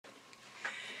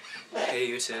Hey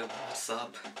YouTube, what's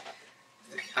up?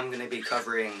 I'm gonna be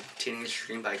covering Teenage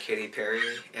Dream by Katy Perry,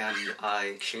 and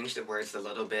I changed the words a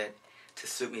little bit to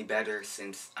suit me better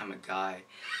since I'm a guy.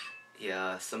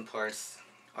 Yeah, some parts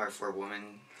are for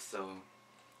women, so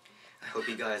I hope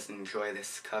you guys enjoy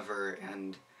this cover,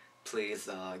 and please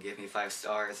give me 5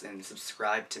 stars and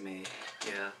subscribe to me.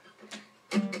 Yeah.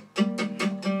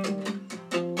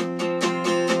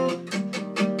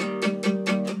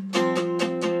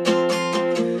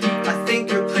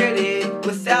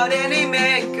 Without any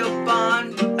makeup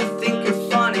on, I think you're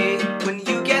funny when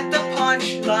you get the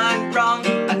punchline wrong.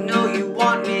 I know you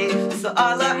want me, so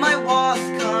I let my walls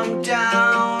come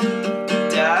down.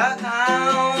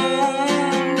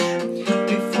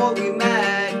 Before we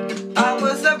met, I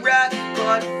was a wreck,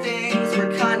 but things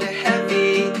were kinda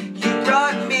heavy. You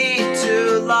brought me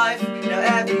to life, now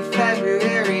every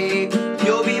February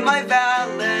you'll be my Valentine.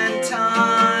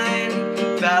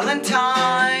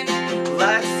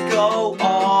 Let's go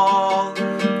all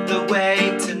the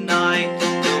way tonight.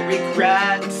 No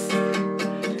regrets,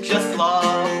 just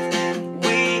love.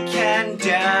 We can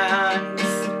dance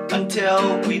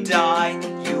until we die.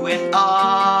 You and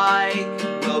I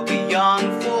will be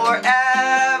young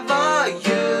forever.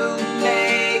 You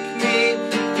make me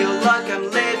feel like I'm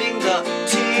living the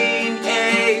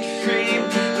teenage dream.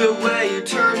 The way you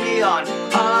turn me on,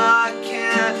 I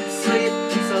can't sleep,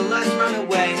 so let's run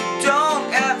away.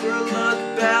 Don't ever look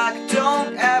back,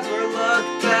 don't ever look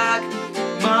back.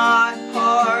 My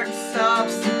heart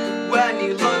stops when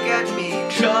you look at me.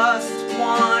 Just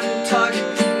one touch,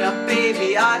 now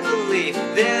baby I believe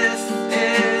this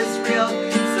is real.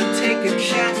 So take a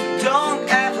chance, don't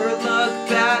ever look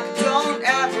back, don't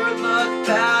ever look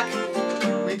back.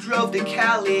 We drove to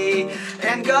Cali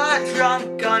and got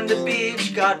drunk on the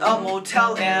beach. Got a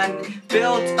motel and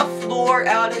built a floor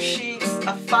out of sheets.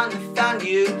 I finally found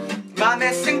you, my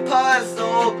missing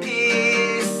puzzle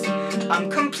piece. I'm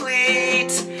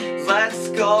complete, let's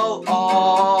go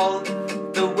all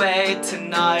the way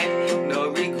tonight. No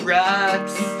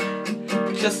regrets,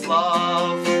 just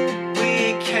love.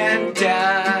 We can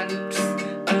dance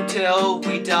until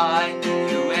we die.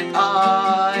 You and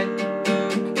I,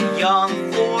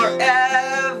 young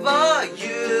forever.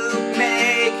 You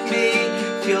make me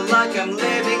feel like I'm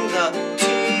living the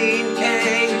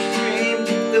teenage dream.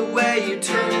 The way you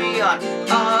turn me on,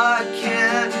 I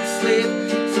can't sleep,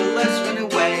 so let's run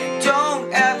away.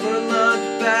 Don't ever look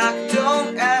back,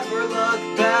 don't ever look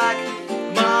back.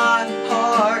 My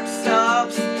heart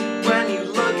stops when you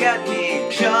look at me.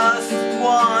 Just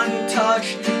one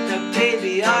touch, now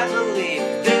baby I believe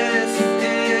this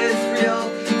is real.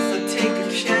 So take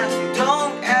a chance,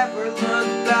 don't ever look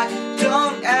back,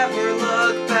 don't ever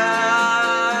look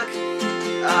back.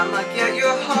 I might get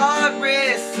your heart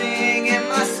racing in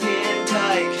my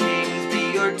skin-tight jeans. Be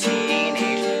your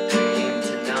teenage dream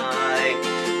tonight.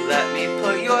 Let me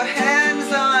put your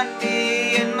hands on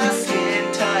me in my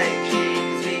skin-tight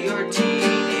jeans. Be your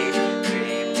teenage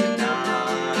dream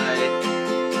tonight.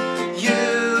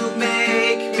 You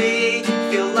make me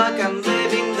feel like I'm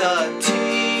living the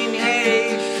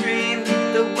teenage dream.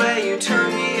 The way you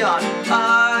turn me on,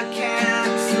 I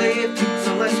can't sleep,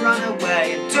 so let's run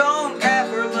away. Don't